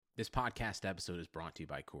This podcast episode is brought to you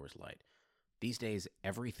by Coors Light. These days,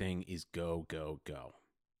 everything is go, go, go.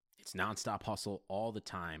 It's nonstop hustle all the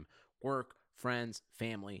time. Work, friends,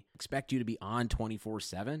 family expect you to be on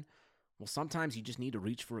 24/7. Well, sometimes you just need to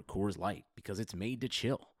reach for a Coors Light because it's made to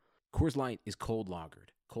chill. Coors Light is cold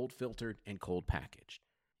lagered, cold filtered, and cold packaged.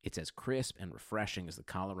 It's as crisp and refreshing as the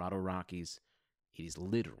Colorado Rockies. It is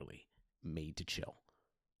literally made to chill.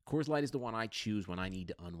 Coors Light is the one I choose when I need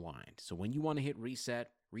to unwind. So when you want to hit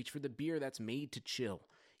reset, reach for the beer that's made to chill.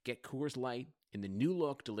 Get Coors Light in the new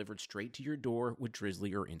look delivered straight to your door with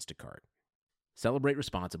Drizzly or Instacart. Celebrate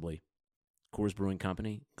responsibly. Coors Brewing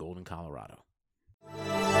Company, Golden, Colorado.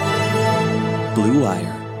 Blue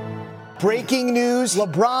Wire. Breaking news,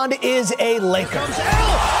 LeBron is a Laker. Here comes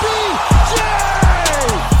LBJ!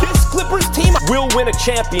 This Clippers team will win a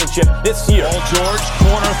championship this year. Paul George,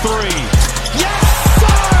 corner three. Yes, sir!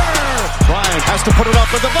 Bryant has to put it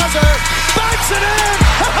up with the buzzer. Banks it in!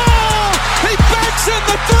 He banks in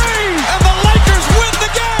the three! And the Lakers win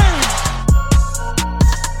the game!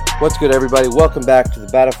 What's good, everybody? Welcome back to the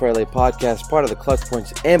Battle for LA podcast, part of the Clutch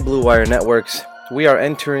Points and Blue Wire networks. We are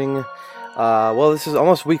entering, this is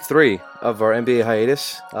almost week 3 of our NBA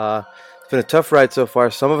hiatus. It's been a tough ride so far.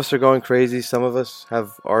 Some of us are going crazy. Some of us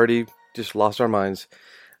have already just lost our minds.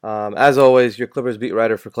 As always, your Clippers beat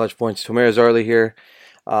writer for Clutch Points, Tomer Zarley here.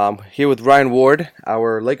 Here with Ryan Ward,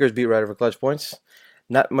 our Lakers beat writer for Clutch Points.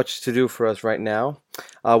 Not much to do for us right now.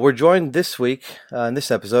 We're joined this week, in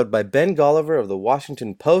this episode, by Ben Golliver of the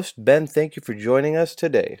Washington Post. Ben, thank you for joining us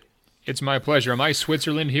today. It's my pleasure. Am I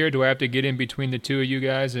Switzerland here? Do I have to get in between the two of you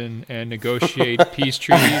guys and negotiate peace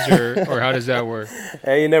treaties, or how does that work?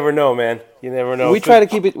 Hey, you never know, man. You never know. We try to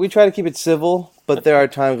keep it civil, but there are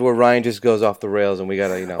times where Ryan just goes off the rails, and we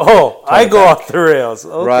gotta, I go off the rails.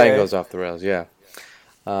 Okay. Ryan goes off the rails, yeah.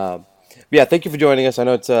 Thank you for joining us. I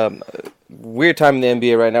know it's a weird time in the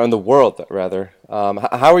NBA right now, in the world, rather.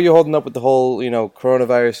 How are you holding up with the whole,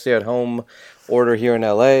 coronavirus stay-at-home order here in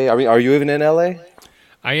LA? Are you even in LA?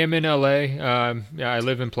 I am in LA. I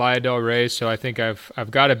live in Playa del Rey, so I think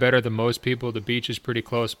I've got it better than most people. The beach is pretty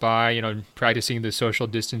close by. Practicing the social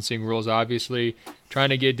distancing rules, obviously, trying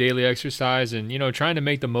to get daily exercise, and trying to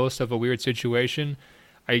make the most of a weird situation.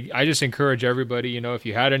 I just encourage everybody, if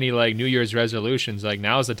you had any New Year's resolutions,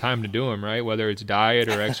 now's the time to do them, right? Whether it's diet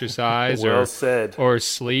or exercise or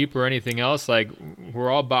sleep or anything else, we're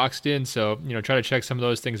all boxed in. So, try to check some of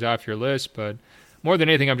those things off your list. But more than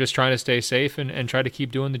anything, I'm just trying to stay safe and try to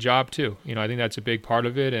keep doing the job too. I think that's a big part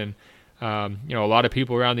of it. And, a lot of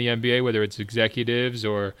people around the NBA, whether it's executives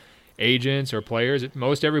or agents or players,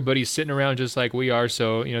 most everybody's sitting around just like we are.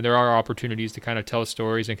 So, there are opportunities to kind of tell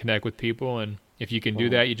stories and connect with people. And if you can do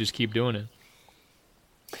that, you just keep doing it.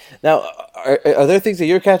 Now, are there things that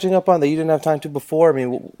you're catching up on that you didn't have time to before?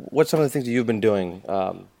 What's some of the things that you've been doing,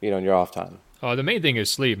 in your off time? Oh, the main thing is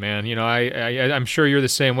sleep, man. I'm sure you're the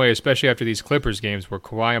same way, especially after these Clippers games where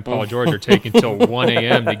Kawhi and Paul George are taking till 1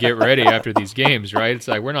 a.m. to get ready after these games, right? It's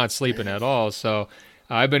we're not sleeping at all. So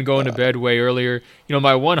I've been going to bed way earlier.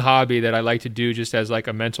 My one hobby that I like to do just as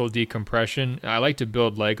a mental decompression, I like to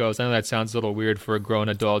build Legos. I know that sounds a little weird for a grown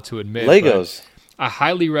adult to admit. Legos? I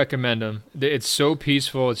highly recommend them. It's so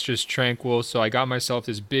peaceful. It's just tranquil. So I got myself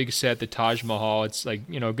this big set, the Taj Mahal. It's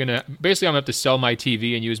basically I'm gonna have to sell my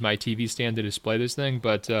TV and use my TV stand to display this thing.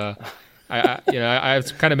 But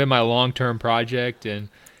I've kind of been my long-term project, and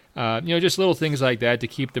just little things like that to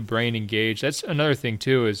keep the brain engaged. That's another thing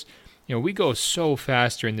too is, we go so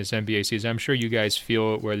fast during this NBA season. I'm sure you guys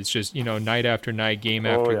feel it where it's just, night after night, game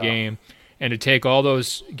after game. And to take all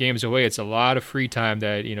those games away, it's a lot of free time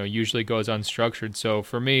that, usually goes unstructured. So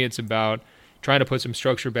for me, it's about trying to put some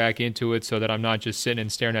structure back into it so that I'm not just sitting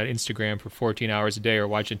and staring at Instagram for 14 hours a day or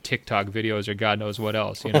watching TikTok videos or God knows what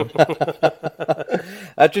else, That's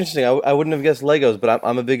interesting. I wouldn't have guessed Legos, but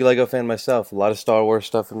I'm a big Lego fan myself. A lot of Star Wars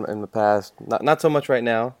stuff in the past. Not so much right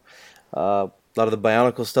now. A lot of the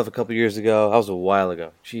Bionicle stuff a couple years ago. That was a while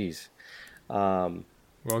ago. Jeez.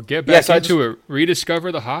 Well, get back into it.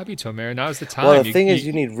 Rediscover the hobby, Tomer. Now's the time. Well, the thing is,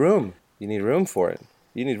 you need room. You need room for it.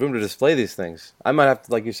 You need room to display these things. I might have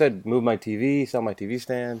to, like you said, move my TV, sell my TV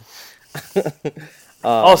stand.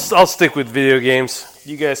 I'll stick with video games.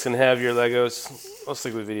 You guys can have your Legos. I'll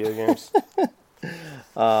stick with video games.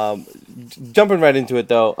 Jumping right into it,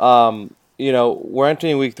 though. We're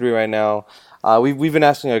entering week 3 right now. We've been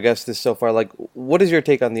asking our guests this so far. What is your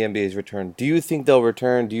take on the NBA's return? Do you think they'll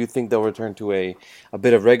return? Do you think they'll return to a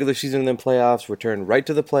bit of regular season and then playoffs? Return right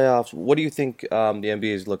to the playoffs? What do you think the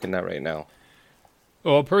NBA is looking at right now?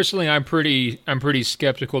 Well, personally, I'm pretty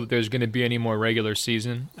skeptical that there's going to be any more regular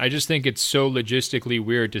season. I just think it's so logistically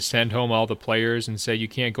weird to send home all the players and say you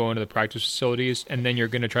can't go into the practice facilities, and then you're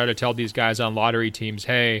going to try to tell these guys on lottery teams,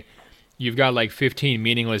 hey, you've got like 15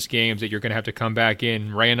 meaningless games that you're going to have to come back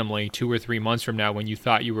in randomly 2 or 3 months from now when you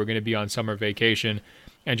thought you were going to be on summer vacation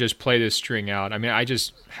and just play this string out. I mean, I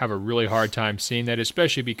just have a really hard time seeing that,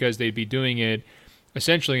 especially because they'd be doing it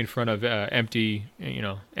essentially in front of empty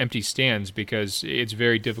stands, because it's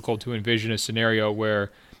very difficult to envision a scenario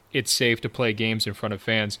where it's safe to play games in front of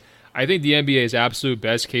fans. I think the NBA's absolute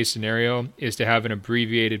best case scenario is to have an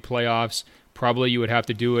abbreviated playoffs. Probably you would have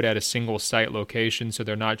to do it at a single site location so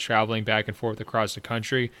they're not traveling back and forth across the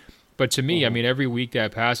country. But to me, I mean, every week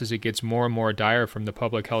that passes, it gets more and more dire from the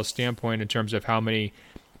public health standpoint in terms of how many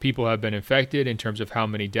people have been infected, in terms of how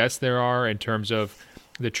many deaths there are, in terms of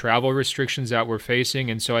the travel restrictions that we're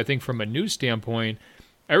facing. And so I think from a news standpoint,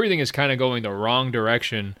 everything is kind of going the wrong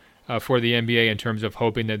direction for the NBA in terms of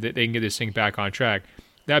hoping that they can get this thing back on track.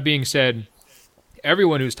 That being said,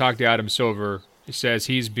 everyone who's talked to Adam Silver says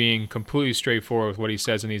he's being completely straightforward with what he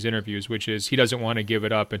says in these interviews, which is he doesn't want to give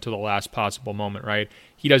it up until the last possible moment, right?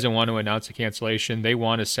 He doesn't want to announce a cancellation. They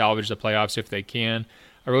want to salvage the playoffs if they can.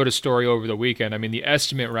 I wrote a story over the weekend. I mean, the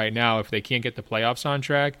estimate right now, if they can't get the playoffs on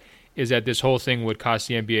track, is that this whole thing would cost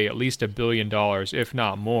the NBA at least $1 billion, if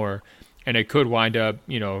not more. And it could wind up,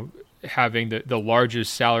 having the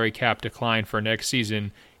largest salary cap decline for next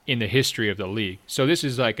season in the history of the league. So this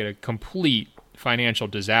is like a complete financial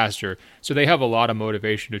disaster. So they have a lot of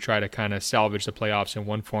motivation to try to kind of salvage the playoffs in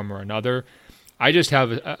one form or another. I just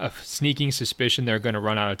have a sneaking suspicion they're going to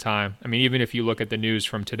run out of time. I mean, even if you look at the news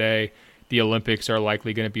from today, the Olympics are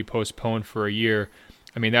likely going to be postponed for a year.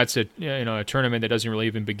 I mean, that's a tournament that doesn't really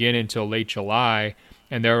even begin until late July,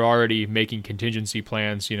 and they're already making contingency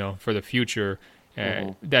plans, for the future.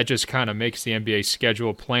 That just kind of makes the NBA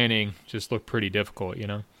schedule planning just look pretty difficult,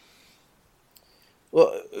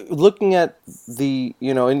 Well, looking at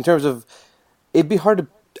in terms of, it'd be hard to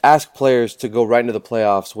ask players to go right into the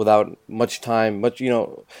playoffs without much time.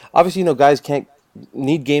 Obviously, guys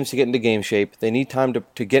need games to get into game shape. They need time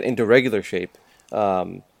to get into regular shape.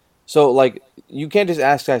 So, you can't just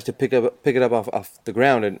ask guys to pick it up off the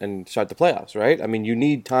ground and start the playoffs, right? I mean, you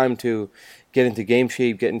need time to get into game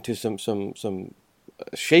shape, get into some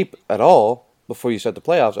shape at all before you start the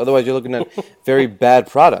playoffs. Otherwise, you're looking at very bad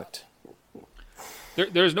product.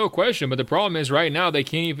 There's no question, but the problem is right now they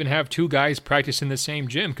can't even have two guys practice in the same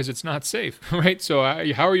gym because it's not safe, right? So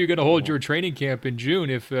how are you going to hold your training camp in June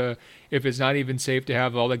if it's not even safe to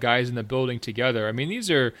have all the guys in the building together? I mean, these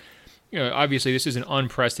are, obviously this is an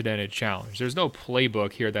unprecedented challenge. There's no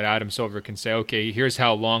playbook here that Adam Silver can say, okay, here's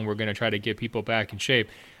how long we're going to try to get people back in shape.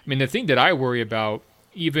 I mean, the thing that I worry about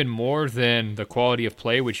even more than the quality of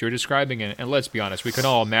play, which you're describing, and let's be honest, we can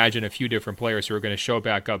all imagine a few different players who are going to show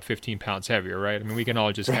back up 15 pounds heavier, right? I mean, we can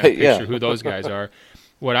all just kind of picture who those guys are.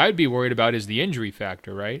 What I'd be worried about is the injury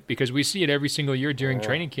factor, right? Because we see it every single year during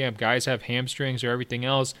training camp. Guys have hamstrings or everything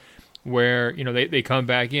else where, they come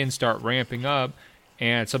back in, start ramping up,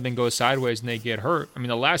 and something goes sideways and they get hurt. I mean,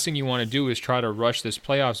 the last thing you want to do is try to rush this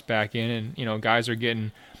playoffs back in, and, guys are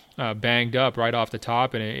getting banged up right off the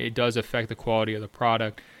top, and it does affect the quality of the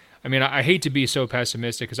product. I mean, I hate to be so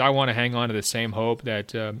pessimistic because I want to hang on to the same hope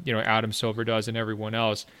that Adam Silver does and everyone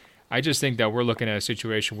else. I just think that we're looking at a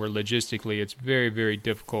situation where logistically it's very, very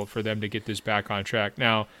difficult for them to get this back on track.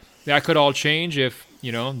 Now, that could all change if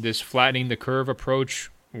this flattening the curve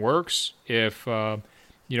approach works, if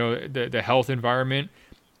the health environment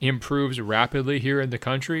improves rapidly here in the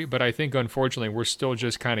country. But I think unfortunately we're still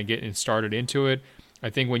just kind of getting started into it. I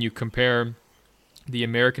think when you compare the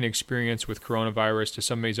American experience with coronavirus to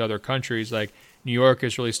some of these other countries, like New York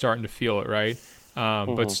is really starting to feel it, right?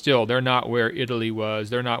 But still, they're not where Italy was.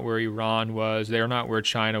 They're not where Iran was. They're not where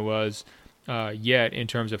China was yet in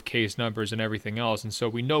terms of case numbers and everything else. And so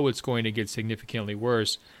we know it's going to get significantly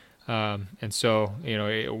worse. And so,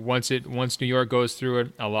 once New York goes through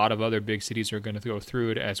it, a lot of other big cities are going to go through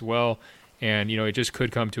it as well. And, it just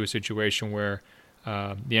could come to a situation where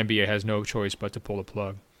the NBA has no choice but to pull the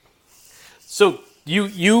plug. So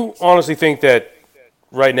you honestly think that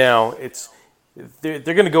right now they're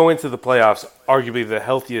going to go into the playoffs arguably the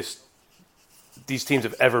healthiest these teams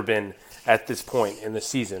have ever been at this point in the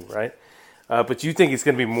season, right? But you think it's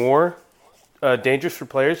going to be more dangerous for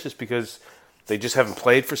players just because they just haven't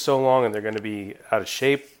played for so long and they're going to be out of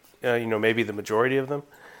shape, maybe the majority of them,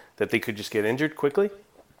 that they could just get injured quickly?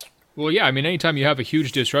 Well, yeah, I mean, anytime you have a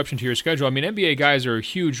huge disruption to your schedule, I mean, NBA guys are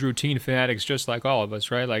huge routine fanatics just like all of us,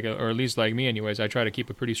 right? Or at least like me anyways. I try to keep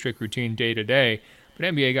a pretty strict routine day to day, but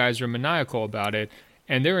NBA guys are maniacal about it.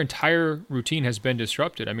 and their entire routine has been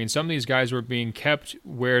disrupted. I mean, some of these guys were being kept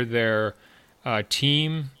where their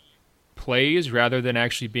team plays rather than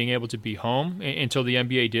actually being able to be home until the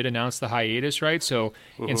NBA did announce the hiatus, right? So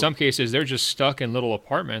in some cases, they're just stuck in little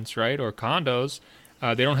apartments, right, or condos.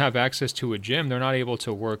 They don't have access to a gym. They're not able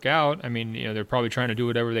to work out. I mean, they're probably trying to do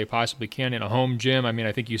whatever they possibly can in a home gym. I mean,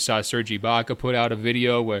 I think you saw Serge Ibaka put out a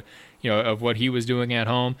video where, of what he was doing at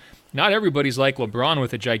home. Not everybody's like LeBron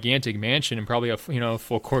with a gigantic mansion and probably a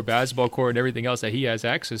full court basketball court and everything else that he has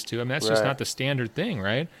access to. I mean, that's just not the standard thing,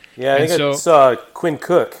 right? Yeah, I think I saw Quinn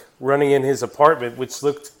Cook running in his apartment, which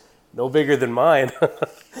looked no bigger than mine.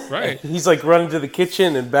 Right. He's like running to the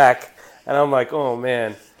kitchen and back, and I'm like, oh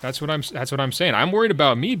man. That's what I'm saying. I'm worried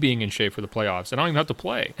about me being in shape for the playoffs. I don't even have to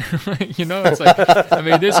play. It's like, I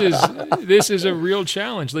mean, this is a real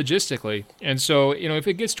challenge logistically. And so, if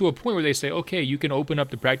it gets to a point where they say, okay, you can open up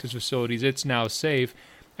the practice facilities, it's now safe.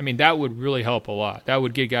 I mean, that would really help a lot. That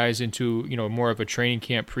would get guys into, more of a training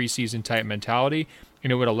camp preseason type mentality,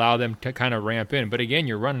 and it would allow them to kind of ramp in. But again,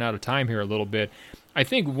 you're running out of time here a little bit. I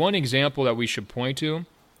think one example that we should point to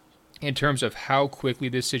in terms of how quickly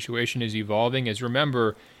this situation is evolving is,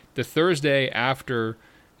 remember, the Thursday after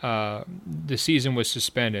the season was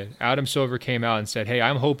suspended, Adam Silver came out and said, hey,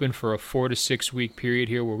 I'm hoping for a 4 to 6 week period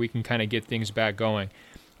here where we can kind of get things back going.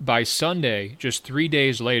 By Sunday, just 3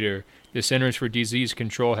 days later, the Centers for Disease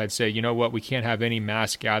Control had said, you know what, we can't have any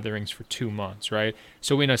mass gatherings for 2 months, right?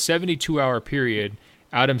 So in a 72-hour period,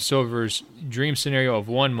 Adam Silver's dream scenario of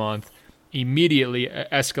 1 month immediately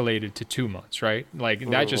escalated to 2 months, right? Like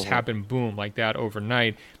that just happened, boom, like that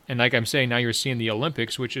overnight. And like I'm saying, now you're seeing the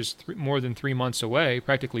Olympics, which is more than 3 months away,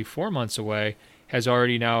 practically 4 months away, has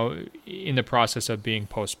already now in the process of being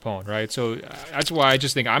postponed, right? So that's why I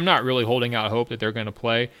just think I'm not really holding out hope that they're going to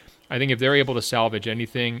play. I think if they're able to salvage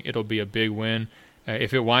anything, it'll be a big win.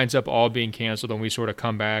 If it winds up all being canceled and we sort of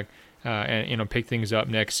come back and pick things up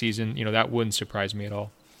next season, that wouldn't surprise me at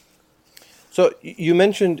all. So you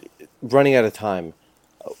mentioned running out of time.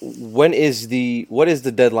 What is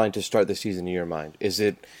the deadline to start the season in your mind? Is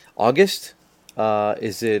it August?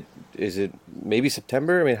 Is it maybe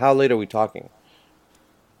September? I mean, how late are we talking?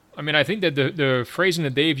 I mean, I think that the phrasing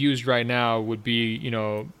that they've used right now would be,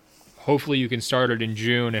 hopefully you can start it in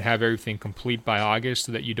June and have everything complete by August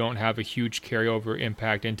so that you don't have a huge carryover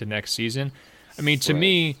impact into next season. I mean, to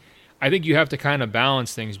me, I think you have to kind of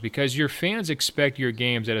balance things because your fans expect your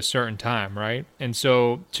games at a certain time, right? And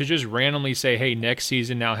so to just randomly say, hey, next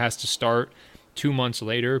season now has to start 2 months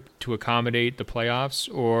later to accommodate the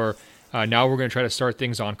playoffs, or now we're going to try to start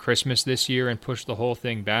things on Christmas this year and push the whole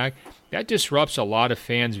thing back, that disrupts a lot of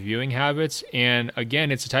fans' viewing habits. And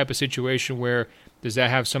again, it's a type of situation where does that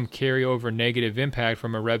have some carryover negative impact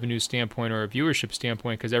from a revenue standpoint or a viewership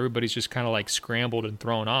standpoint because everybody's just kind of like scrambled and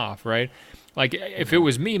thrown off, right? Like, if it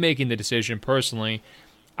was me making the decision personally,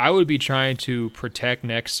 I would be trying to protect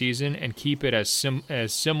next season and keep it as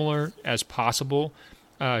similar as possible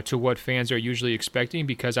to what fans are usually expecting,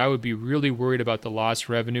 because I would be really worried about the lost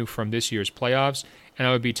revenue from this year's playoffs. And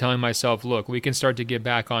I would be telling myself, look, we can start to get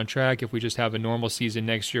back on track if we just have a normal season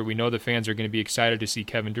next year. We know the fans are going to be excited to see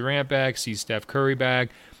Kevin Durant back, see Steph Curry back.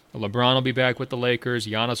 LeBron will be back with the Lakers.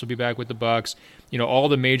 Giannis will be back with the Bucks. All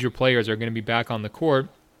the major players are going to be back on the court.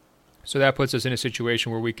 So that puts us in a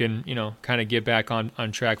situation where we can, kind of get back on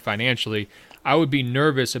track financially. I would be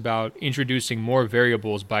nervous about introducing more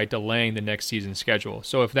variables by delaying the next season's schedule.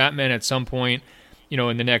 So if that meant at some point,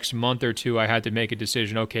 in the next month or two, I had to make a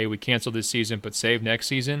decision, okay, we cancel this season but save next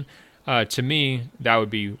season, to me, that would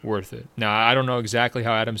be worth it. Now, I don't know exactly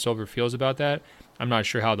how Adam Silver feels about that. I'm not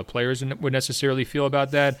sure how the players would necessarily feel about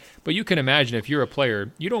that. But you can imagine if you're a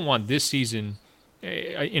player, you don't want this season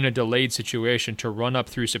in a delayed situation to run up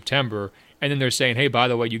through September, and then they're saying, hey, by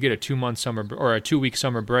the way, you get a 2-month summer or a 2-week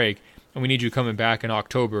summer break, and we need you coming back in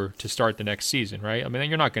October to start the next season, right? I mean,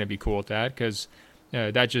 you're not going to be cool with that because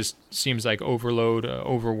that just seems like overload,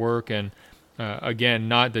 overwork, and again,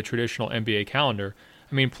 not the traditional NBA calendar.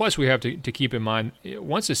 I mean, plus we have to keep in mind,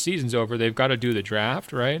 once the season's over, they've got to do the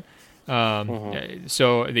draft, right?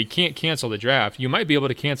 So they can't cancel the draft. You might be able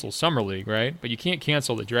to cancel Summer League, right? But you can't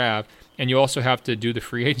cancel the draft. And you also have to do the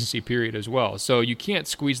free agency period as well. So you can't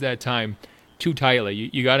squeeze that time too tightly.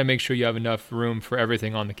 You got to make sure you have enough room for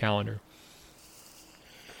everything on the calendar.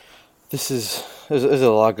 There's a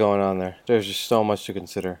lot going on there. There's just so much to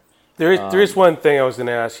consider. There is one thing I was going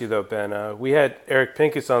to ask you, though, Ben. We had Eric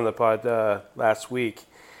Pincus on the pod last week,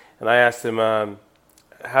 and I asked him,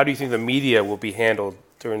 how do you think the media will be handled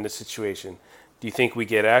during this situation? Do you think we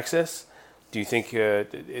get access? Do you think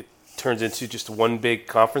it turns into just one big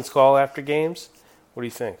conference call after games? What do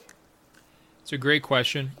you think? It's a great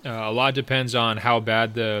question. A lot depends on how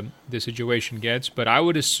bad the situation gets, but I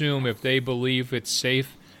would assume if they believe it's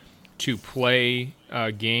safe to play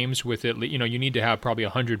games with it, you need to have probably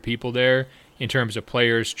 100 people there in terms of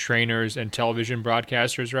players, trainers, and television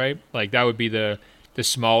broadcasters, right? Like that would be the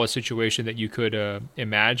smallest situation that you could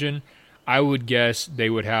imagine. I would guess they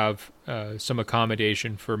would have some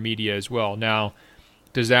accommodation for media as well. Now,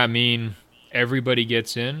 does that mean everybody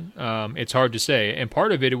gets in? It's hard to say. And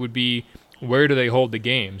part of it would be, where do they hold the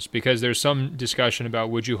games? Because there's some discussion about,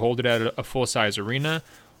 would you hold it at a full-size arena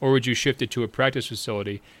or would you shift it to a practice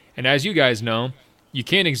facility? And as you guys know, you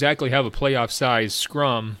can't exactly have a playoff-size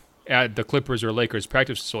scrum at the Clippers or Lakers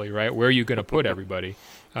practice facility, right? Where are you going to put everybody?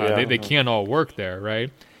 They can't all work there, right?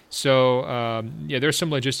 So, there's some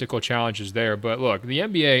logistical challenges there. But look, the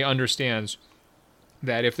NBA understands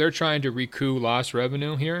that if they're trying to recoup lost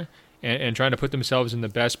revenue here and trying to put themselves in the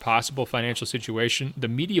best possible financial situation, the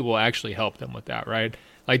media will actually help them with that, right?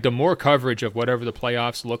 Like the more coverage of whatever the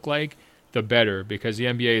playoffs look like, the better, because the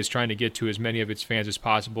NBA is trying to get to as many of its fans as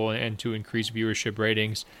possible and to increase viewership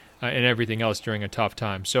ratings and everything else during a tough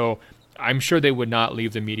time. So I'm sure they would not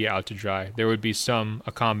leave the media out to dry. There would be some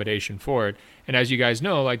accommodation for it. And as you guys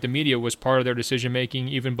know, like the media was part of their decision-making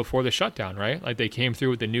even before the shutdown, right? Like they came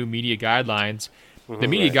through with the new media guidelines. The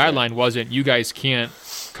media guideline wasn't, you guys can't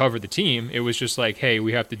cover the team. It was just like, hey,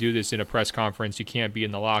 we have to do this in a press conference. You can't be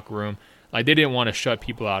in the locker room. Like they didn't want to shut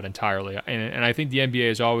people out entirely. And I think the NBA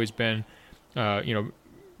has always been,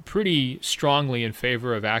 pretty strongly in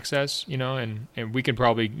favor of access, and we can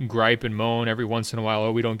probably gripe and moan every once in a while,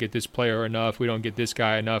 oh, we don't get this player enough, we don't get this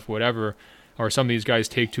guy enough, whatever, or some of these guys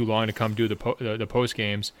take too long to come do the post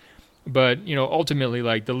games. But, ultimately,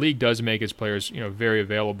 like the league does make its players, very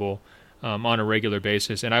available on a regular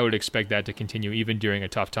basis, and I would expect that to continue even during a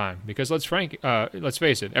tough time. Because let's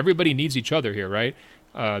face it, everybody needs each other here, right?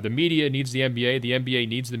 The media needs the NBA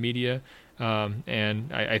needs the media,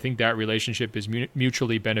 and I think that relationship is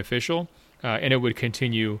mutually beneficial, and it would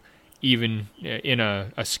continue even in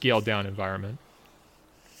a scaled-down environment.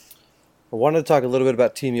 I wanted to talk a little bit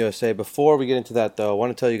about Team USA. Before we get into that, though, I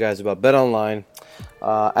want to tell you guys about BetOnline.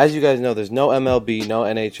 As you guys know, there's no MLB, no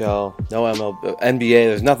NHL, no NBA.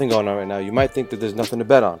 There's nothing going on right now. You might think that there's nothing to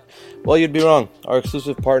bet on. Well, you'd be wrong. Our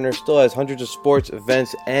exclusive partner still has hundreds of sports,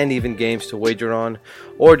 events, and even games to wager on.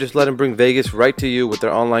 Or just let them bring Vegas right to you with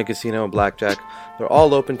their online casino and blackjack. They're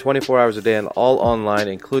all open 24 hours a day and all online,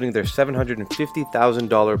 including their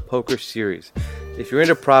 $750,000 poker series. If you're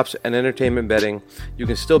into props and entertainment betting, you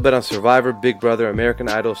can still bet on Survivor, Big Brother, American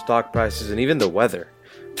Idol, stock prices, and even the weather.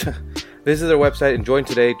 Visit their website and join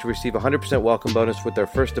today to receive a 100% welcome bonus with their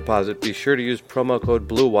first deposit. Be sure to use promo code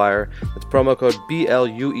BLUEWIRE. That's promo code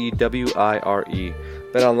BLUEWIRE.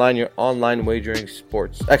 Bet online, your online wagering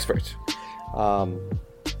sports experts.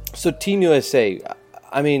 So Team USA,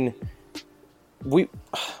 I mean,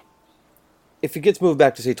 if it gets moved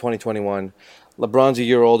back to say 2021, LeBron's a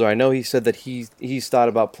year older. I know he said that he's thought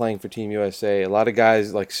about playing for Team USA. A lot of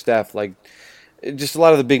guys like Steph, like just a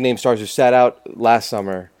lot of the big name stars who sat out last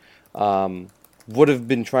summer, would have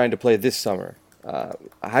been trying to play this summer.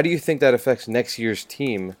 How do you think that affects next year's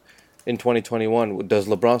team in 2021? Does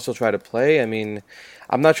LeBron still try to play? I mean,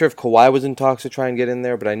 I'm not sure if Kawhi was in talks to try and get in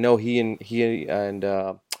there, but I know he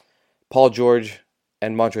and Paul George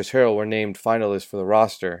and Montrezl Harrell were named finalists for the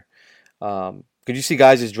roster. Could you see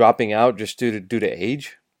guys just dropping out just due to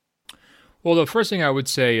age? Well, the first thing I would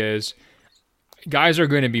say is guys are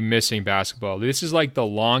going to be missing basketball. This is like the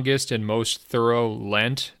longest and most thorough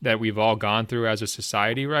Lent that we've all gone through as a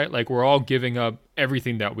society, right? Like we're all giving up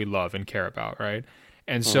everything that we love and care about, right?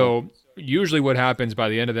 And so usually what happens by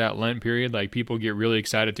the end of that Lent period, like people get really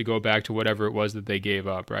excited to go back to whatever it was that they gave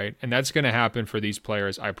up, right? And that's going to happen for these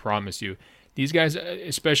players, I promise you. These guys,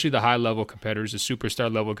 especially the high-level competitors, the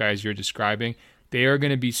superstar-level guys you're describing, they are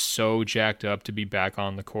going to be so jacked up to be back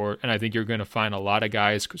on the court. And I think you're going to find a lot of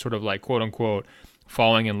guys sort of like, quote-unquote,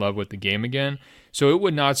 falling in love with the game again. So it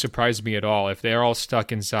would not surprise me at all if they're all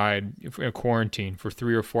stuck inside a quarantine for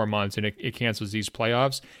 3 or 4 months and it cancels these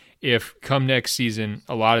playoffs. If come next season,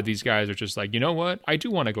 a lot of these guys are just like, you know what? I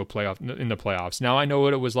do want to go in the playoffs. Now I know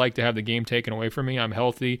what it was like to have the game taken away from me. I'm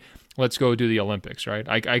healthy. Let's go do the Olympics, right?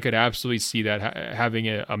 I could absolutely see that having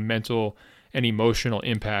a mental and emotional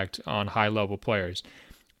impact on high-level players.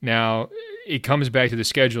 Now, it comes back to the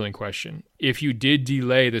scheduling question. If you did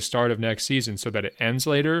delay the start of next season so that it ends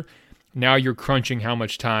later, now you're crunching how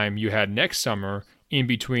much time you had next summer in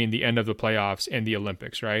between the end of the playoffs and the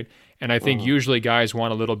Olympics, right? And I think usually guys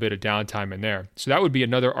want a little bit of downtime in there. So that would be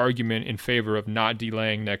another argument in favor of not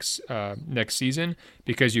delaying next season,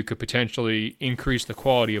 because you could potentially increase the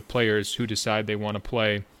quality of players who decide they want to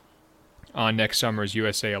play on next summer's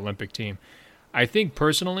USA Olympic team. I think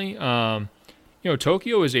personally,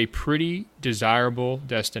 Tokyo is a pretty desirable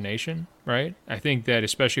destination, right? I think that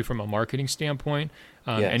especially from a marketing standpoint,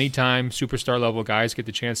 Yes. anytime superstar level guys get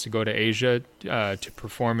the chance to go to Asia to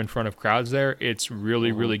perform in front of crowds there, it's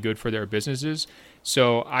really, really good for their businesses.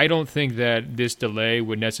 So I don't think that this delay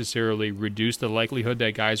would necessarily reduce the likelihood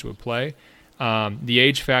that guys would play. The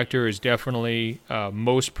age factor is definitely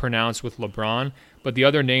most pronounced with LeBron, but the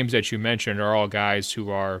other names that you mentioned are all guys who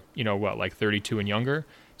are, like 32 and younger.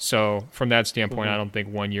 So from that standpoint, I don't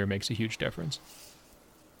think 1 year makes a huge difference.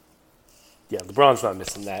 Yeah, LeBron's not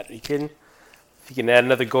missing that. Are you kidding? If he can add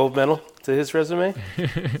another gold medal to his resume.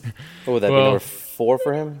 What would that be, number 4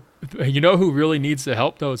 for him? You know who really needs the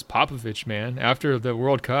help, though, is Popovich, man. After the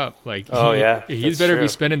World Cup. He's better be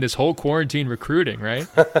spending this whole quarantine recruiting, right?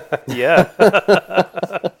 Yeah.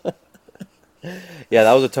 Yeah,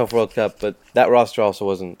 that was a tough World Cup, but that roster also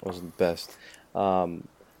wasn't the best.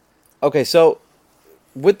 Okay, so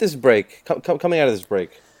with this break, coming out of this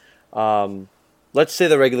break, let's say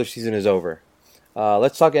the regular season is over.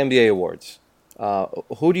 Let's talk NBA awards.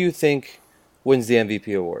 Who do you think wins the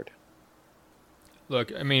MVP award?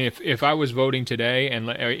 Look, I mean, if I was voting today, and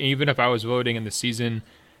even if I was voting and the season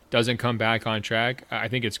doesn't come back on track, I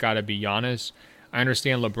think it's got to be Giannis. I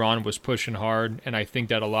understand LeBron was pushing hard, and I think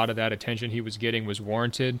that a lot of that attention he was getting was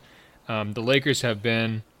warranted. The Lakers have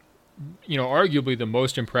been, arguably the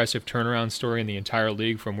most impressive turnaround story in the entire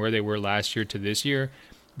league from where they were last year to this year.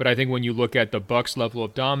 But I think when you look at the Bucks' level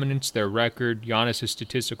of dominance, their record, Giannis'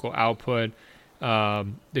 statistical output,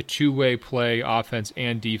 the two-way play, offense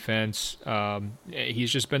and defense,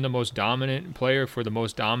 he's just been the most dominant player for the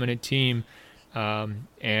most dominant team. And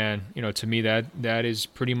to me, that is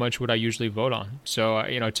pretty much what I usually vote on. So,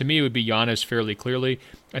 to me, it would be Giannis fairly clearly.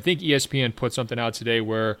 I think ESPN put something out today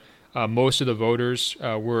where most of the voters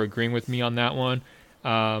were agreeing with me on that one.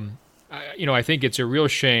 I think it's a real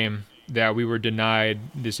shame that we were denied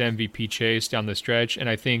this MVP chase down the stretch. And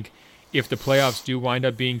I think if the playoffs do wind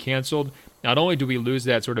up being canceled, not only do we lose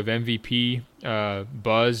that sort of MVP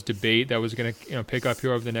buzz debate that was going to pick up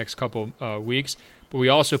here over the next couple weeks, but we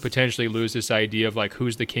also potentially lose this idea of like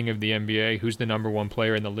who's the king of the NBA, who's the number one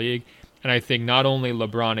player in the league. And I think not only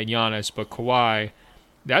LeBron and Giannis, but Kawhi,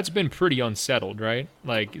 that's been pretty unsettled, right?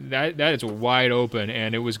 Like that is wide open,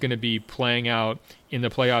 and it was going to be playing out in the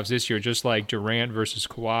playoffs this year, just like Durant versus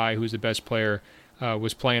Kawhi, who's the best player,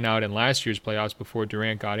 was playing out in last year's playoffs before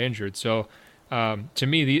Durant got injured. So to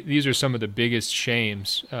me, these are some of the biggest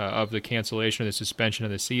shames of the cancellation of the suspension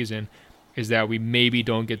of the season, is that we maybe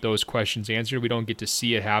don't get those questions answered. We don't get to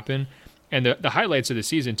see it happen. And the highlights of the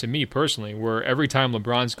season, to me personally, were every time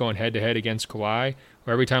LeBron's going head-to-head against Kawhi,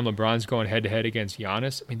 or every time LeBron's going head-to-head against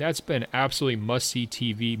Giannis. I mean, that's been absolutely must-see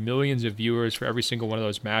TV, millions of viewers for every single one of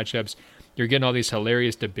those matchups. You're getting all these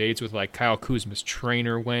hilarious debates with, like, Kyle Kuzma's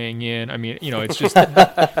trainer weighing in. I mean, it's just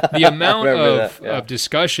the amount of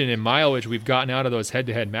discussion and mileage we've gotten out of those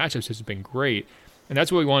head-to-head matchups has been great. And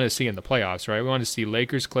that's what we want to see in the playoffs, right? We want to see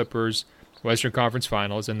Lakers-Clippers, Western Conference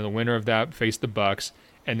Finals, and the winner of that face the Bucks.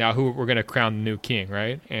 And now who we're going to crown the new king,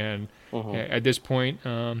 right? And at this point,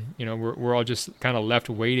 we're all just kind of left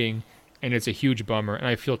waiting, and it's a huge bummer. And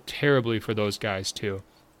I feel terribly for those guys too.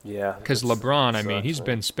 Yeah. Because LeBron, I mean, he's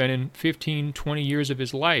been spending 15, 20 years of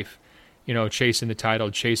his life, chasing the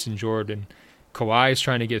title, chasing Jordan. Kawhi is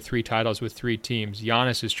trying to get 3 titles with 3 teams.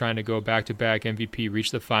 Giannis is trying to go back-to-back MVP,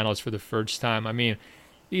 reach the finals for the first time. I mean,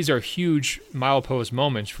 these are huge milepost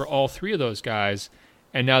moments for all 3 of those guys.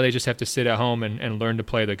 And now they just have to sit at home and learn to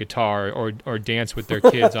play the guitar or dance with their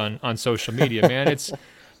kids on social media. Man,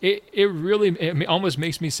 it really almost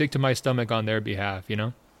makes me sick to my stomach on their behalf,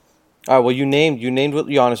 All right, well, you named what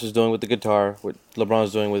Giannis is doing with the guitar, what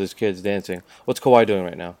LeBron's doing with his kids dancing. What's Kawhi doing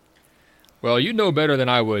right now? Well, you know better than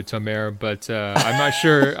I would, Tomer, but I'm not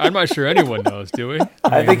sure. I'm not sure anyone knows, do we?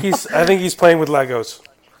 I think he's playing with Legos.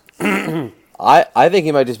 I think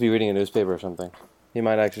he might just be reading a newspaper or something. He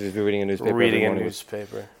might actually just be reading a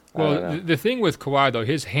newspaper. Well, the thing with Kawhi, though,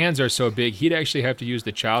 his hands are so big, he'd actually have to use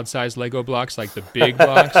the child-sized Lego blocks, like the big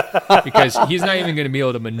blocks, because he's not even going to be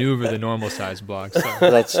able to maneuver the normal-sized blocks. So.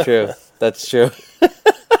 That's true.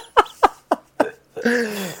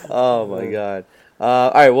 Oh, my God.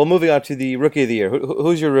 All right, well, moving on to the Rookie of the Year.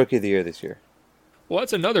 Who's your Rookie of the Year this year? Well,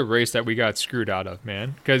 that's another race that we got screwed out of,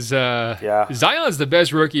 man, because Zion's the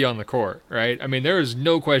best rookie on the court, right? I mean, there is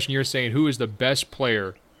no question you're saying who is the best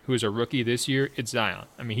player who is a rookie this year. It's Zion.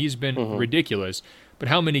 I mean, he's been ridiculous, but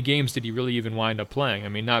how many games did he really even wind up playing? I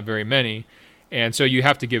mean, not very many, and so you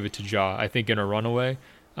have to give it to Ja, I think, in a runaway.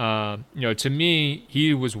 To me,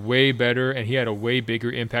 he was way better, and he had a way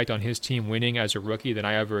bigger impact on his team winning as a rookie than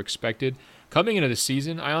I ever expected. Coming into the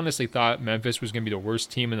season, I honestly thought Memphis was going to be the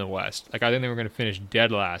worst team in the West. Like, I think they were going to finish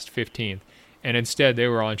dead last, 15th. And instead, they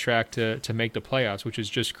were on track to make the playoffs, which is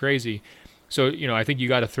just crazy. So, I think you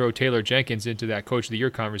got to throw Taylor Jenkins into that Coach of the Year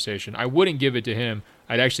conversation. I wouldn't give it to him.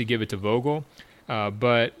 I'd actually give it to Vogel.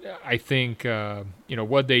 But I think,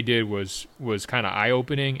 what they did was kind of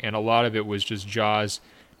eye-opening, and a lot of it was just Ja's,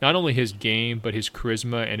 not only his game, but his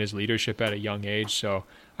charisma and his leadership at a young age. So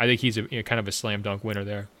I think he's kind of a slam dunk winner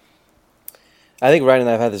there. I think Ryan and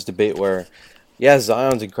I have had this debate where,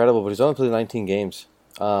 Zion's incredible, but he's only played 19 games.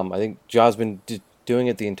 I think Ja's been doing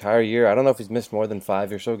it the entire year. I don't know if he's missed more than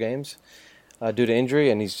 5 or so games due to injury,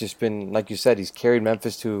 and he's just been, like you said, he's carried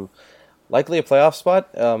Memphis to likely a playoff spot.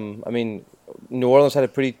 New Orleans had a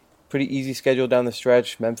pretty easy schedule down the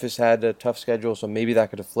stretch. Memphis had a tough schedule, so maybe that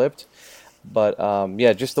could have flipped. But,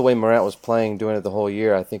 just the way Morant was playing, doing it the whole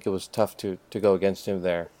year, I think it was tough to go against him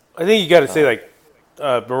there. I think you got to say,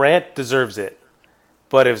 Morant deserves it.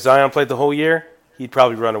 But if Zion played the whole year, he'd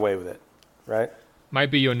probably run away with it, right?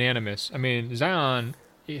 Might be unanimous. I mean, Zion,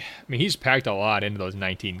 he's packed a lot into those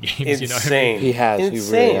 19 games. Insane. He has. Insane.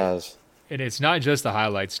 He really has. And it's not just the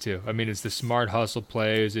highlights, too. I mean, it's the smart hustle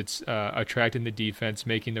plays. It's attracting the defense,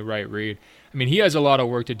 making the right read. I mean, he has a lot of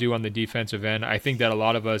work to do on the defensive end. I think that a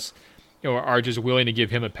lot of us are just willing to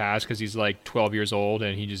give him a pass because he's like 12 years old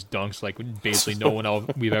and he just dunks like basically no one else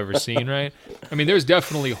we've ever seen, right? I mean, there's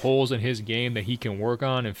definitely holes in his game that he can work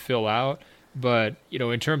on and fill out. But,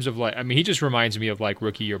 in terms of he just reminds me of like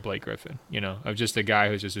rookie year Blake Griffin, of just a guy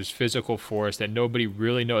who's just this physical force that nobody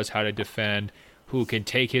really knows how to defend, who can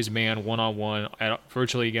take his man one-on-one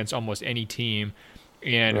virtually against almost any team,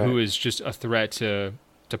 and who is just a threat to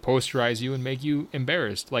posterize you and make you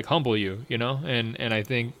embarrassed, like humble you, And I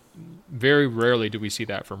think very rarely do we see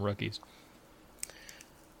that from rookies.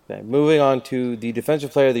 Okay, moving on to the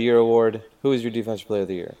Defensive Player of the Year award. Who is your Defensive Player of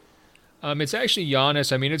the Year? It's actually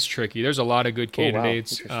Giannis. I mean, it's tricky. There's a lot of good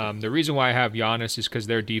candidates. Wow. The reason why I have Giannis is because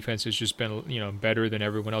their defense has just been, better than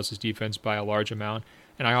everyone else's defense by a large amount.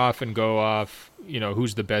 And I often go off,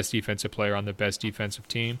 who's the best defensive player on the best defensive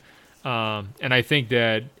team. And I think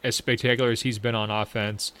that as spectacular as he's been on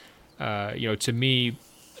offense, to me,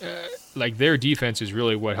 their defense is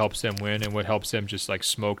really what helps them win and what helps them just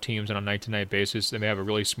smoke teams on a night-to-night basis. And they have a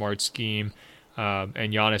really smart scheme.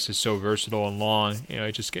 And Giannis is so versatile and long.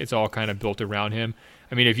 It's all kind of built around him.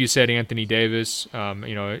 I mean, if you said Anthony Davis,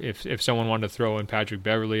 if someone wanted to throw in Patrick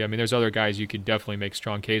Beverley, I mean, there's other guys you could definitely make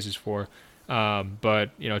strong cases for. But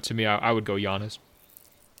to me, I would go Giannis.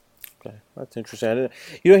 Okay, that's interesting.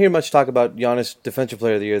 You don't hear much talk about Giannis Defensive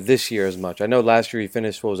Player of the Year this year as much. I know last year he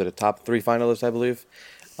finished, a top 3 finalist, I believe.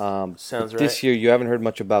 Sounds right. This year you haven't heard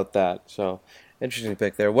much about that. So interesting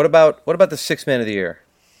pick there. What about the Sixth Man of the Year?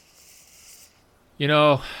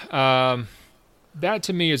 That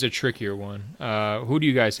to me is a trickier one. Who do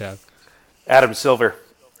you guys have? Adam Silver.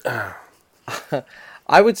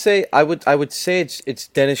 I would say it's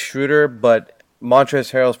Dennis Schroeder, but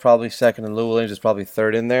Montrezl Harrell's probably second, and Lou Williams is probably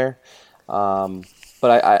third in there.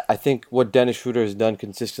 But I think what Dennis Schroeder has done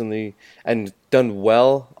consistently and done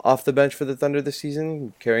well off the bench for the Thunder this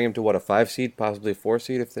season, carrying him to a 5 seed, possibly a 4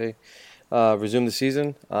 seed if they resume the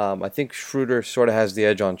season. I think Schroeder sort of has the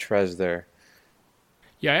edge on Trez there.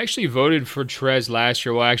 Yeah, I actually voted for Trez last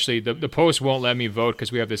year. Well, actually, the Post won't let me vote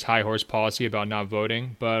because we have this high horse policy about not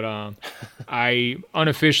voting. But I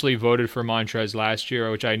unofficially voted for Montrez last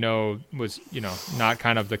year, which I know was, not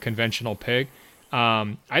kind of the conventional pick.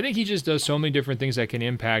 I think he just does so many different things that can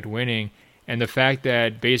impact winning. And the fact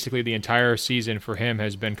that basically the entire season for him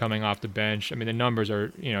has been coming off the bench. I mean, the numbers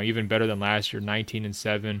are, even better than last year,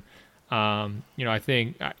 19-7. I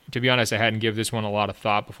think, to be honest, I hadn't given this one a lot of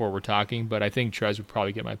thought before we're talking, but I think Trez would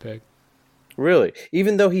probably get my pick. Really?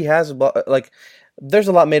 Even though he has, there's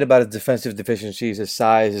a lot made about his defensive deficiencies, his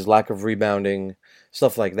size, his lack of rebounding,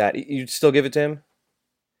 stuff like that. You'd still give it to him?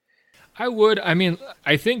 I would. I mean,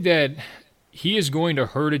 I think that he is going to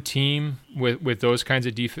hurt a team with those kinds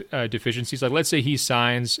of deficiencies. Like, let's say he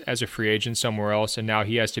signs as a free agent somewhere else, and now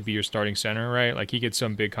he has to be your starting center, right? Like, he gets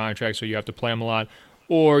some big contract, so you have to play him a lot.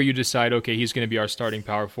 Or you decide, okay, he's going to be our starting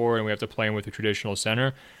power forward and we have to play him with a traditional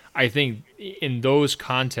center. I think in those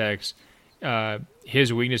contexts,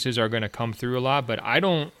 his weaknesses are going to come through a lot. But I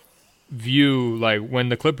don't view, when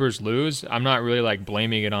the Clippers lose, I'm not really,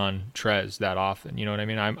 blaming it on Trez that often. You know what I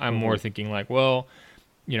mean? I'm more thinking,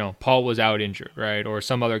 Paul was out injured, right? Or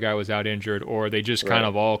some other guy was out injured, or they just kind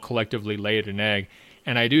of all collectively laid an egg.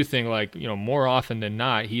 And I do think, more often than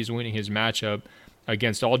not, he's winning his matchup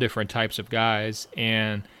against all different types of guys.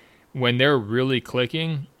 And when they're really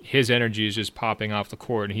clicking, his energy is just popping off the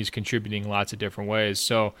court, and he's contributing lots of different ways.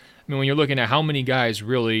 So, I mean, when you're looking at how many guys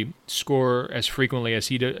really score as frequently as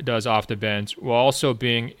he does off the bench, while also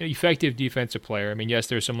being an effective defensive player. I mean, yes,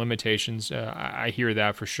 there's some limitations. I hear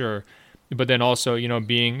that for sure. But then also,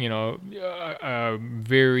 being, a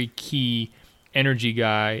very key energy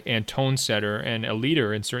guy and tone setter and a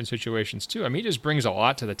leader in certain situations too. I mean, he just brings a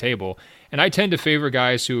lot to the table. And I tend to favor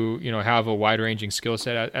guys who, have a wide-ranging skill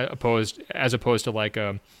set as opposed to like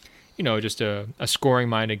just a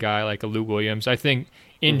scoring-minded guy like a Lou Williams. I think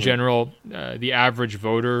in general, the average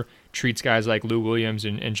voter treats guys like Lou Williams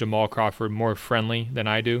and Jamal Crawford more friendly than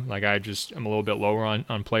I do. Like I'm a little bit lower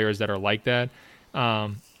on players that are like that.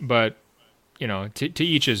 But to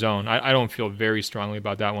each his own. I don't feel very strongly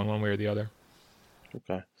about that one way or the other.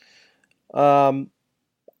 Okay.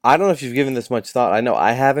 I don't know if you've given this much thought. I know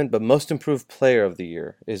I haven't, but most improved player of the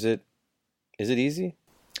year. Is it easy?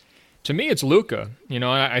 To me, it's Luka.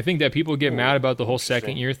 I think that people get mad about the whole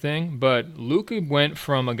second year thing, but Luka went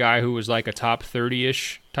from a guy who was like a top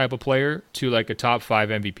 30-ish type of player to like a top 5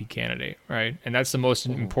 MVP candidate, right? And that's the most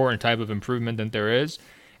important type of improvement that there is.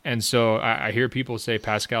 And so I hear people say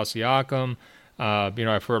Pascal Siakam.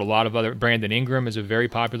 I've heard a lot of other. Brandon Ingram is a very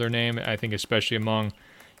popular name. I think especially among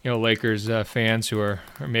Lakers fans who are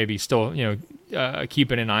maybe still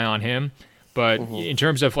keeping an eye on him. But in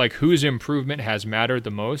terms of like whose improvement has mattered the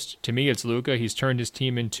most, to me it's Luka. He's turned his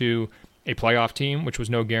team into a playoff team, which was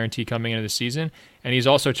no guarantee coming into the season, and he's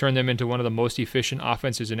also turned them into one of the most efficient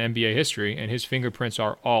offenses in NBA history. And his fingerprints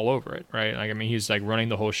are all over it, right? Like he's like running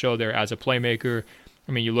the whole show there as a playmaker.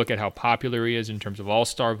 I mean, you look at how popular he is in terms of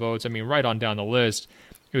all-star votes. I mean, right on down the list,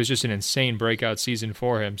 it was just an insane breakout season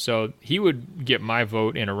for him. So he would get my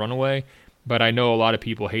vote in a runaway, but I know a lot of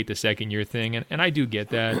people hate the second-year thing, and I do get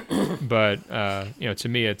that. But, to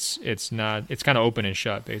me, it's kind of open and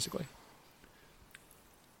shut, basically.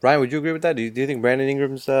 Brian, would you agree with that? Do you think Brandon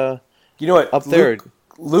Ingram's you know what, up there?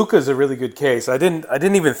 Luka's a really good case. I didn't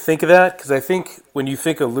even think of that because I think when you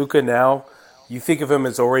think of Luka now, you think of him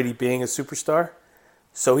as already being a superstar.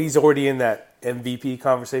 So he's already in that MVP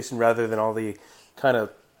conversation rather than all the kind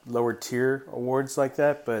of lower tier awards like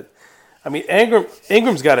that. But I mean,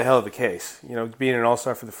 Ingram's got a hell of a case. Being an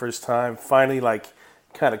All-Star for the first time, finally like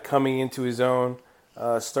kind of coming into his own,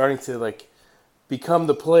 starting to like become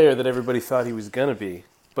the player that everybody thought he was gonna be.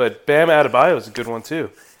 But Bam Adebayo is a good one too.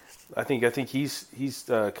 I think he's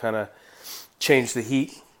kind of changed the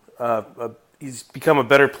Heat. He's become a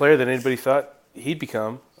better player than anybody thought he'd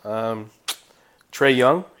become. Trae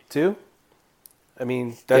Young, too. I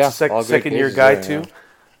mean, that's a second-year guy, too.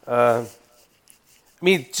 I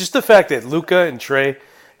mean, just the fact that Luka and Trae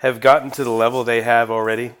have gotten to the level they have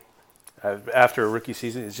already after a rookie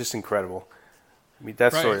season is just incredible. I mean,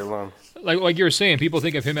 that story alone. Like you were saying, people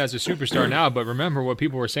think of him as a superstar now, but remember what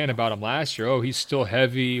people were saying about him last year. Oh, he's still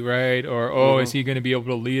heavy, right? Or, is he going to be able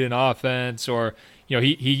to lead an offense? Or,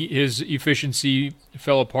 his efficiency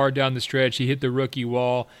fell apart down the stretch. He hit the rookie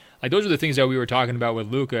wall. Like those are the things that we were talking about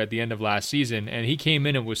with Luka at the end of last season, and he came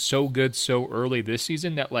in and was so good so early this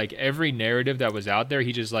season that like every narrative that was out there,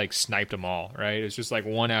 he just like sniped them all, right? It was just like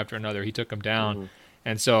one after another. He took them down,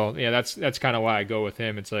 and so that's kind of why I go with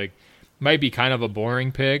him. It's like might be kind of a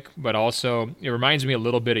boring pick, but also it reminds me a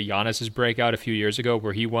little bit of Giannis's breakout a few years ago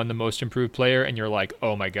where he won the Most Improved Player, and you're like,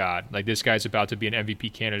 oh my god, like this guy's about to be an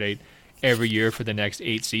MVP candidate every year for the next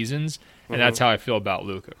 8 seasons. And that's how I feel about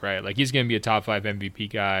Luka, right? Like he's going to be a top 5 MVP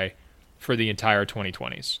guy for the entire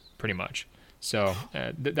 2020s, pretty much. So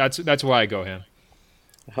that's why I go him.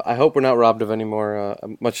 I hope we're not robbed of any more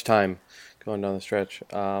much time going down the stretch.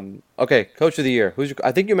 Okay, Coach of the Year.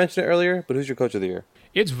 I think you mentioned it earlier, but who's your Coach of the Year?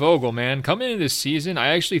 It's Vogel, man. Coming into this season,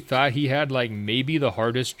 I actually thought he had like maybe the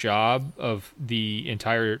hardest job of the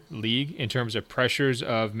entire league in terms of pressures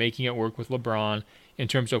of making it work with LeBron, in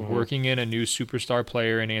terms of working in a new superstar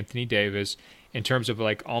player in Anthony Davis, in terms of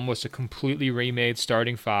like almost a completely remade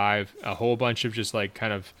starting 5, a whole bunch of just like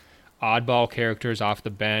kind of oddball characters off the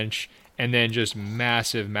bench, and then just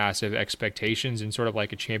massive, massive expectations in sort of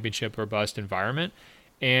like a championship or bust environment.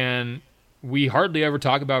 And we hardly ever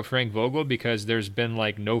talk about Frank Vogel because there's been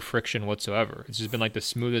like no friction whatsoever. It's just been like the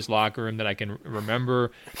smoothest locker room that I can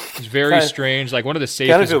remember. It's very strange. Like one of the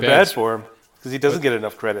safest kind of feel bets. bad for him because he doesn't get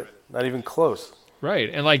enough credit. Not even close.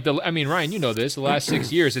 Right. And like Ryan, you know this, the last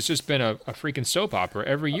 6 years, it's just been a freaking soap opera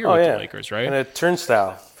every year with the Lakers, right? And a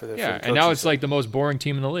turnstile for the and now it's like the most boring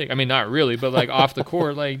team in the league. I mean, not really, but like off the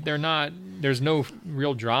court, like there's no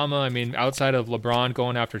real drama. I mean, outside of LeBron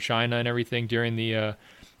going after China and everything during the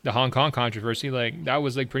the Hong Kong controversy, like that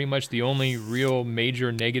was like pretty much the only real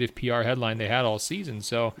major negative PR headline they had all season.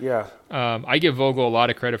 So Yeah. I give Vogel a lot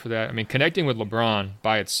of credit for that. I mean, connecting with LeBron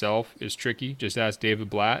by itself is tricky. Just ask David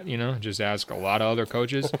Blatt, just ask a lot of other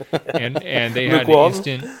coaches, and they had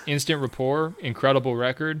an instant rapport, incredible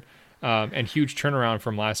record, and huge turnaround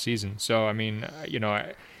from last season. So I mean,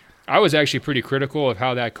 I was actually pretty critical of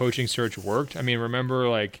how that coaching search worked. I mean, remember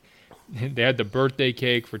like they had the birthday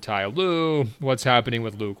cake for Ty Lue. What's happening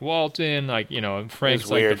with Luke Walton? Like,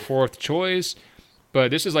 Frank's like the fourth choice.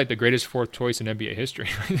 But this is like the greatest fourth choice in NBA history.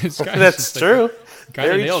 That's true.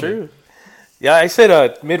 Very true. Yeah, I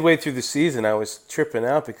said midway through the season I was tripping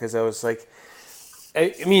out because I was like,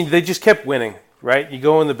 I mean, they just kept winning, right? You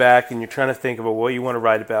go in the back and you're trying to think about what you want to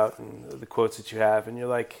write about and the quotes that you have. And you're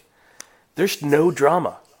like, there's no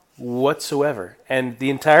drama whatsoever. And the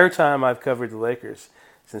entire time I've covered the Lakers,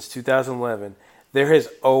 since 2011, there has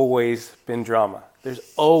always been drama. There's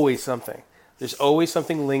always something. There's always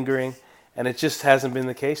something lingering, and it just hasn't been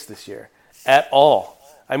the case this year at all.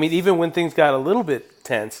 I mean, even when things got a little bit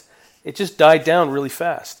tense, it just died down really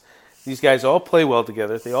fast. These guys all play well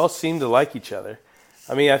together. They all seem to like each other.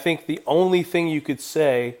 I mean, I think the only thing you could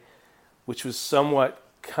say, which was somewhat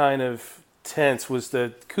kind of tense, was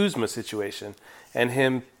the Kuzma situation and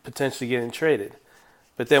him potentially getting traded.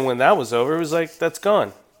 But then when that was over, it was like, that's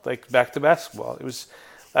gone. Like, back to basketball.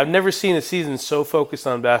 I've never seen a season so focused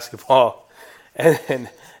on basketball and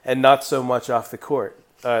not so much off the court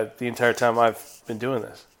the entire time I've been doing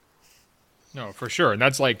this. No, for sure. And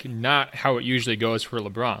that's like not how it usually goes for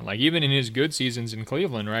LeBron. Like even in his good seasons in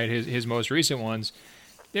Cleveland, right, his most recent ones,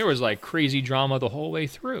 there was like crazy drama the whole way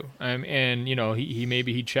through. And he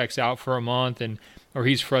maybe he checks out for a month or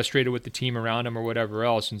he's frustrated with the team around him or whatever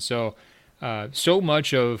else. And so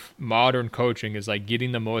much of modern coaching is like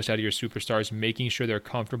getting the most out of your superstars, making sure they're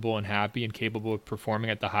comfortable and happy and capable of performing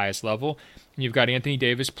at the highest level. And you've got Anthony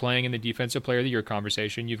Davis playing in the Defensive Player of the Year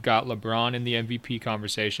conversation. You've got LeBron in the MVP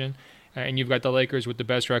conversation. And you've got the Lakers with the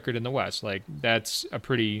best record in the West. Like, that's a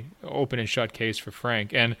pretty open and shut case for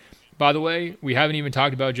Frank. And by the way, we haven't even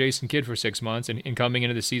talked about Jason Kidd for 6 months. And coming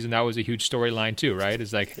into the season, that was a huge storyline too, right?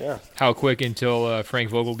 It's like, how quick until Frank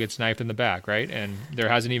Vogel gets knifed in the back, right? And there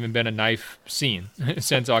hasn't even been a knife scene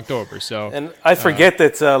since October. So, and I forget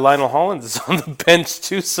that Lionel Hollins is on the bench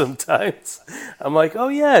too sometimes. I'm like, oh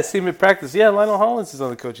yeah, I see him in practice. Yeah, Lionel Hollins is on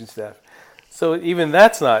the coaching staff. So even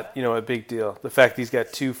that's not, a big deal. The fact he's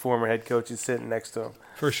got two former head coaches sitting next to him.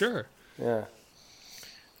 For sure. Yeah.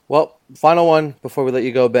 Well, final one before we let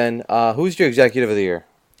you go, Ben. Who's your executive of the year?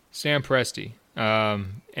 Sam Presti.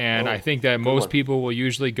 I think that most people will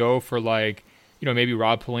usually go for like, maybe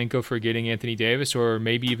Rob Pelinka for getting Anthony Davis or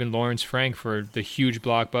maybe even Lawrence Frank for the huge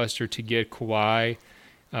blockbuster to get Kawhi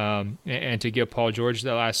and to get Paul George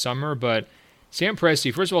that last summer. But Sam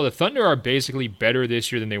Presti, first of all, the Thunder are basically better this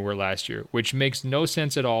year than they were last year, which makes no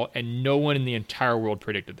sense at all, and no one in the entire world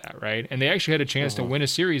predicted that, right? And they actually had a chance to win a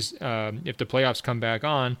series if the playoffs come back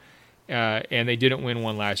on, and they didn't win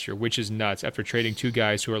one last year, which is nuts after trading two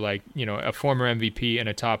guys who are like, a former MVP and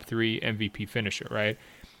a top 3 MVP finisher, right?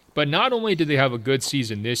 But not only did they have a good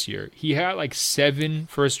season this year, he had like 7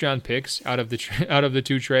 first-round picks out of the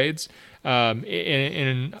two trades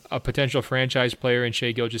in a potential franchise player in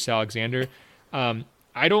Shai Gilgeous-Alexander.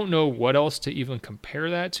 I don't know what else to even compare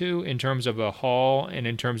that to in terms of a haul and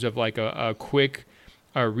in terms of like a quick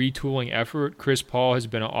retooling effort. Chris Paul has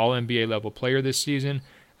been an all-NBA level player this season.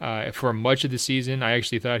 For much of the season, I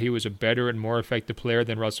actually thought he was a better and more effective player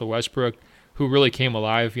than Russell Westbrook, who really came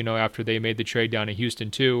alive, after they made the trade down in Houston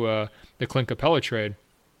too, the Clint Capella trade.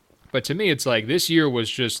 But to me, it's like this year was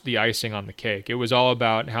just the icing on the cake. It was all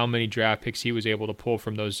about how many draft picks he was able to pull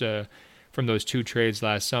from those two trades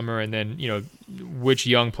last summer, and then which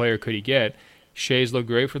young player could he get. Shai's looked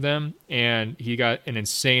great for them, and he got an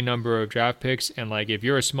insane number of draft picks. And like, if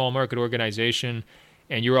you're a small market organization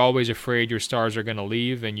and you're always afraid your stars are going to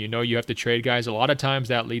leave, and you have to trade guys, a lot of times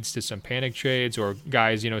that leads to some panic trades or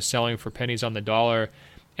guys selling for pennies on the dollar.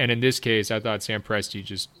 And in this case, I thought Sam Presti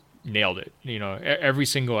just nailed it. Every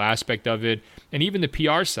single aspect of it, and even the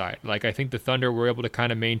PR side. Like, I think the Thunder were able to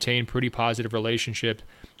kind of maintain pretty positive relationship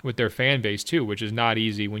with their fan base too, which is not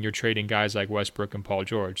easy when you're trading guys like Westbrook and Paul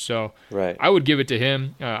George. So right. I would give it to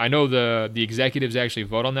him. I know the executives actually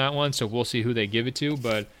vote on that one, so we'll see who they give it to.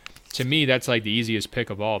 But to me, that's like the easiest pick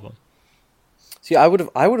of all of them. See, I would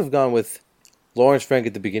have gone with Lawrence Frank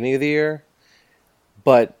at the beginning of the year,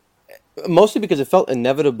 but mostly because it felt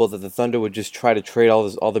inevitable that the Thunder would just try to trade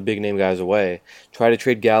all the big name guys away. Try to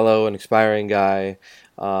trade Gallo, an expiring guy,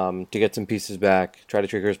 to get some pieces back. Try to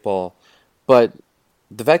trade Chris Paul, but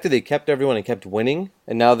the fact that they kept everyone and kept winning,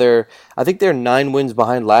 and now I think they're 9 wins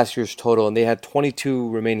behind last year's total, and they had 22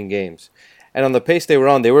 remaining games. And on the pace they were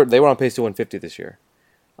on, they were on pace to win 50 this year.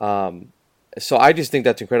 So I just think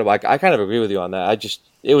that's incredible. I kind of agree with you on that.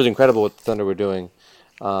 It was incredible what the Thunder were doing.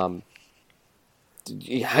 I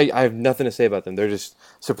have nothing to say about them. They're just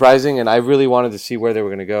surprising, and I really wanted to see where they were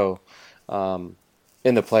going to go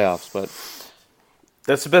in the playoffs. But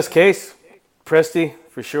that's the best case, Presti,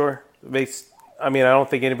 for sure. I don't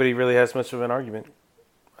think anybody really has much of an argument.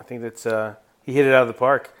 I think that's he hit it out of the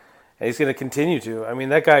park, and he's going to continue to. I mean,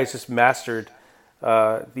 that guy has just mastered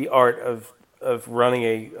the art of running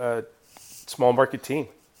a small market team.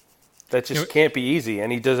 That just can't be easy,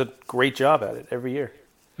 and he does a great job at it every year.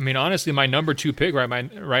 I mean, honestly, my number 2 pick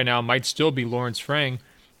right now might still be Lawrence Frank,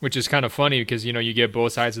 which is kind of funny because, you get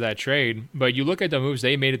both sides of that trade. But you look at the moves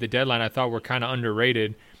they made at the deadline, I thought were kind of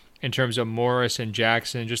underrated in terms of Morris and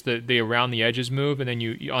Jackson, just the around the edges move. And then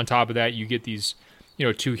you on top of that, you get these,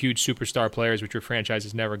 2 huge superstar players, which your franchise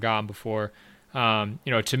has never gotten before.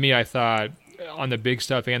 To me, I thought on the big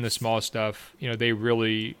stuff and the small stuff, they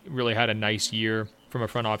really, really had a nice year from a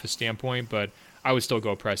front office standpoint. But I would still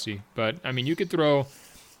go Presti. But, I mean, you could throw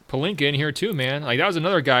Pelinka in here too, man. Like, that was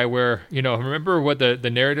another guy where, remember what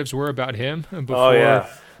the narratives were about him before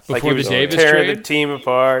before the Davis tearing trade? The team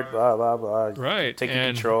apart, blah, blah, blah. Right. Taking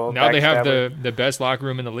and control. Now they have the best locker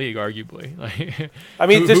room in the league, arguably.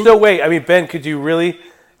 There's no way. I mean, Ben, could you really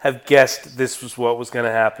have guessed this was what was going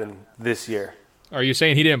to happen this year? Are you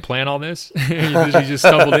saying he didn't plan all this? He just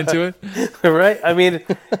stumbled into it? Right? I mean,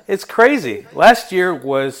 it's crazy. Last year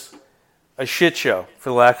was a shit show,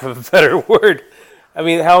 for lack of a better word. I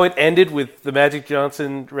mean, how it ended with the Magic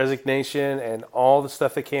Johnson resignation and all the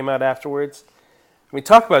stuff that came out afterwards. I mean,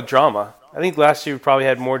 talk about drama. I think last year we probably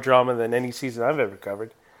had more drama than any season I've ever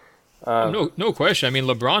covered. No question. I mean,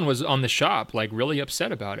 LeBron was on the shop, really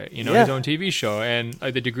upset about it, his own TV show. And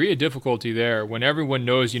the degree of difficulty there, when everyone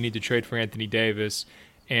knows you need to trade for Anthony Davis,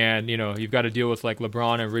 and, you've got to deal with,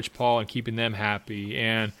 LeBron and Rich Paul and keeping them happy.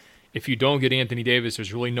 And if you don't get Anthony Davis,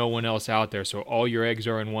 there's really no one else out there. So all your eggs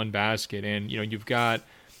are in one basket. And, you've got,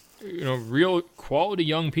 real quality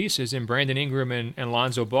young pieces in Brandon Ingram and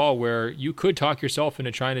Lonzo Ball, where you could talk yourself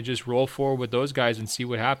into trying to just roll forward with those guys and see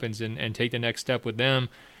what happens and take the next step with them.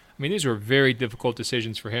 I mean, these were very difficult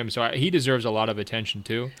decisions for him. So he deserves a lot of attention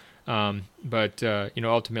too. But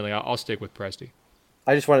ultimately I'll stick with Presti.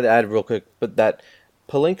 I just wanted to add real quick, but that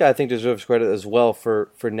Pelinka, I think, deserves credit as well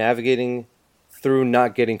for navigating through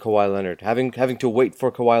not getting Kawhi Leonard, having to wait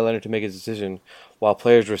for Kawhi Leonard to make his decision while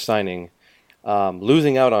players were signing,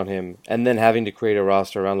 losing out on him, and then having to create a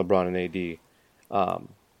roster around LeBron and AD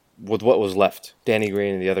with what was left, Danny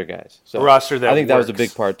Green and the other guys. So a roster that I think that was a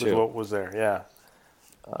big part too. What was there? Yeah.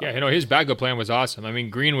 His backup plan was awesome. I mean,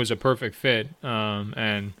 Green was a perfect fit,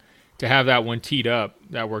 and to have that one teed up,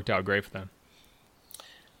 that worked out great for them.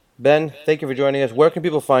 Ben, thank you for joining us. Where can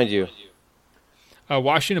people find you?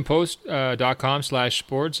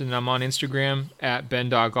 WashingtonPost.com/sports, and I'm on Instagram at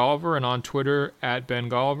Ben.Golliver and on Twitter at Ben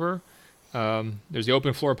Golliver. There's the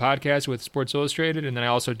Open Floor podcast with Sports Illustrated, and then I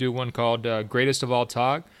also do one called Greatest of All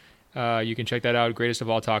Talk. You can check that out at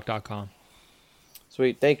greatestofalltalk.com.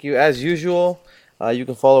 Sweet. Thank you. As usual, you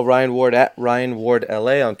can follow Ryan Ward at Ryan Ward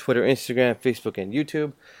LA on Twitter, Instagram, Facebook, and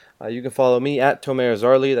YouTube. You can follow me at Tomer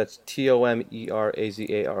Azarly. That's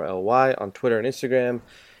TOMERAZARLY on Twitter and Instagram.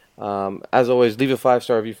 As always, leave a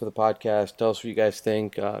 5-star review for the podcast. Tell us what you guys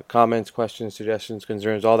think. Comments, questions, suggestions,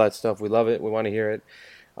 concerns, all that stuff. We love it. We want to hear it.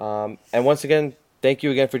 And once again, thank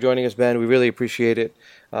you again for joining us, Ben. We really appreciate it.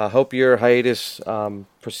 Hope your hiatus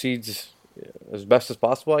proceeds as best as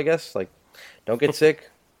possible, I guess. Don't get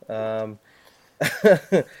sick.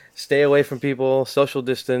 Stay away from people. Social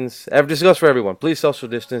distance. This goes for everyone. Please social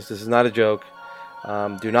distance. This is not a joke.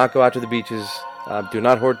 Do not go out to the beaches. Do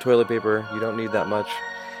not hoard toilet paper. You don't need that much.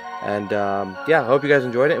 And I hope you guys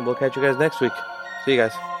enjoyed it, and we'll catch you guys next week. See you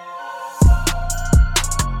guys.